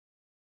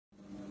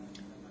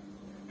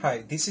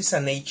Hi, this is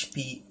an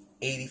HP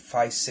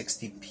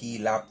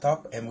 8560P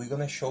laptop, and we're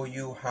going to show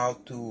you how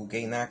to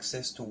gain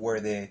access to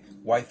where the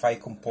Wi-Fi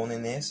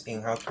component is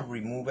and how to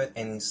remove it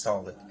and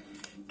install it.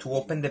 To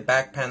open the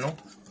back panel,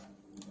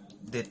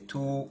 the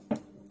two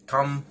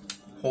thumb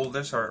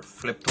holders are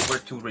flipped over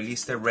to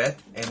release the red,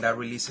 and that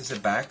releases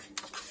the back.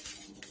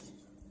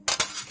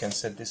 You can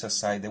set this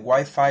aside. The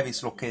Wi-Fi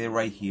is located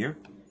right here.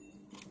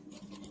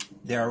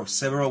 There are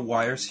several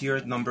wires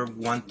here, number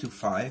 1 to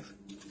 5.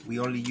 We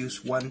only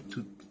use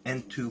 1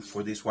 and 2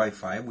 for this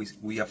Wi-Fi.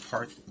 We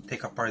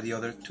take apart the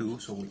other two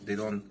so they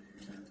don't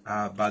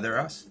bother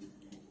us.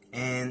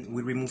 And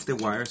we remove the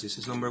wires. This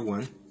is number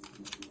 1.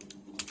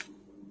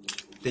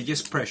 They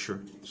just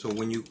pressure. So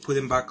when you put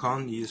them back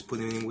on, you just put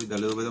them in with a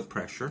little bit of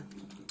pressure.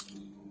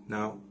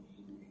 Now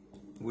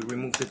we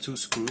remove the 2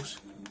 screws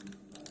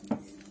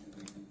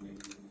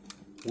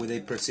with a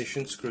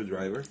precision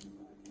screwdriver.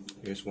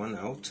 Here's one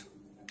out.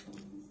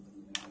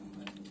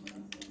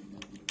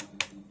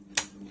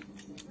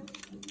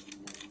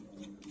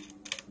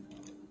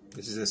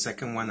 This is the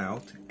second one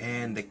out,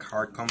 and the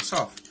card comes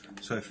off.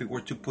 So if we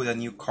were to put a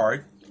new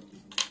card,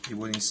 you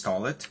would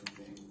install it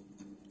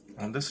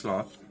on the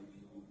slot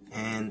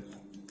and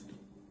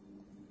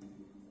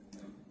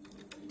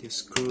just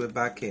screw it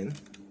back in.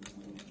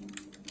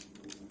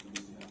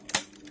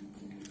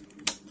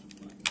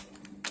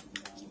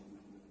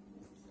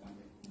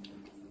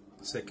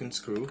 Second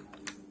screw.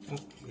 Oh,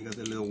 we got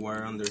a little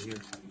wire under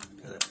here.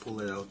 Gotta pull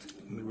it out.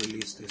 Let me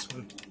release this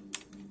one.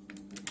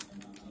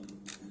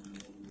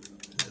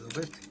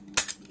 Bit.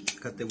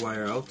 Cut the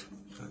wire out,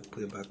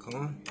 put it back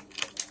on.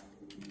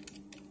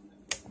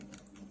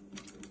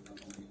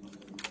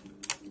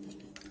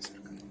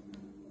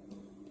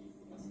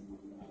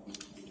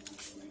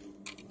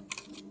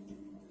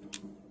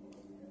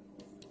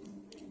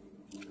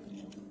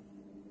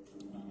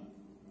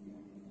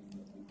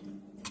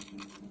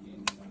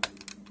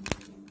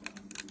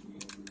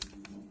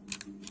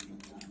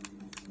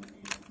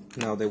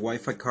 Now the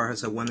Wi-Fi card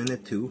has a 1 and a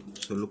 2,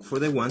 so look for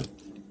the 1.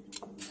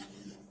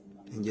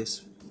 And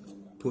just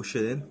push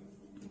it in.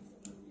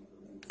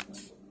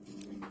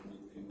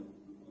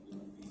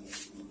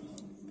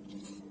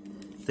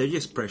 They're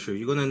just pressure.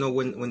 You're gonna know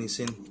when it's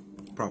in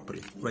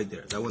properly. Right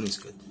there, that one is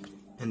good.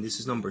 And this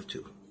is number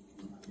 2.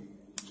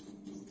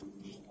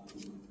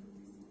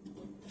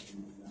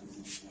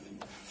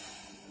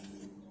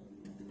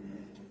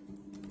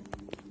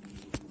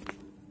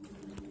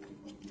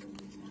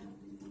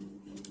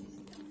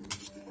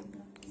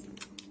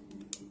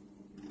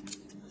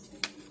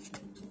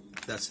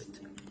 That's it.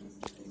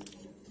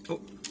 Oh,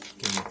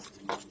 came off.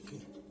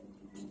 Okay.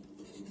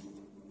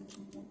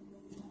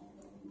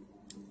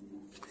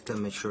 Gotta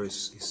make sure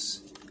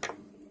it's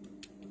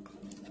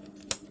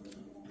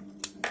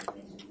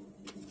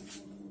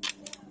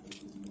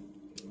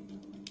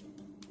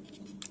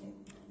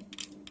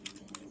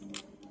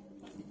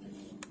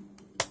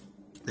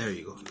there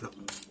you go. No,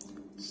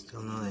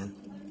 still not in.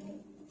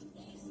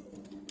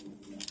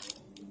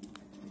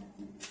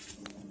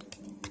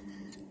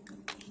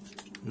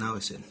 Now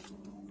it's in.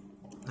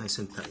 Nice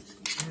and tight.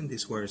 And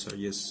these wires are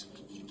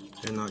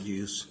they're not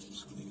used,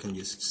 so you can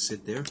just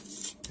sit there, and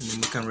then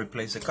we can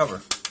replace the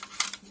cover.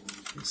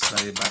 You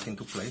slide it back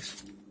into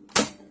place,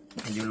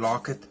 and you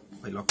lock it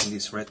by locking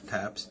these red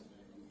tabs.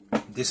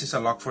 This is a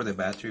lock for the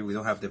battery. We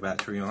don't have the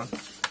battery on,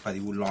 but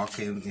it will lock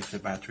in if the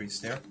battery is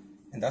there,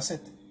 and that's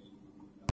it.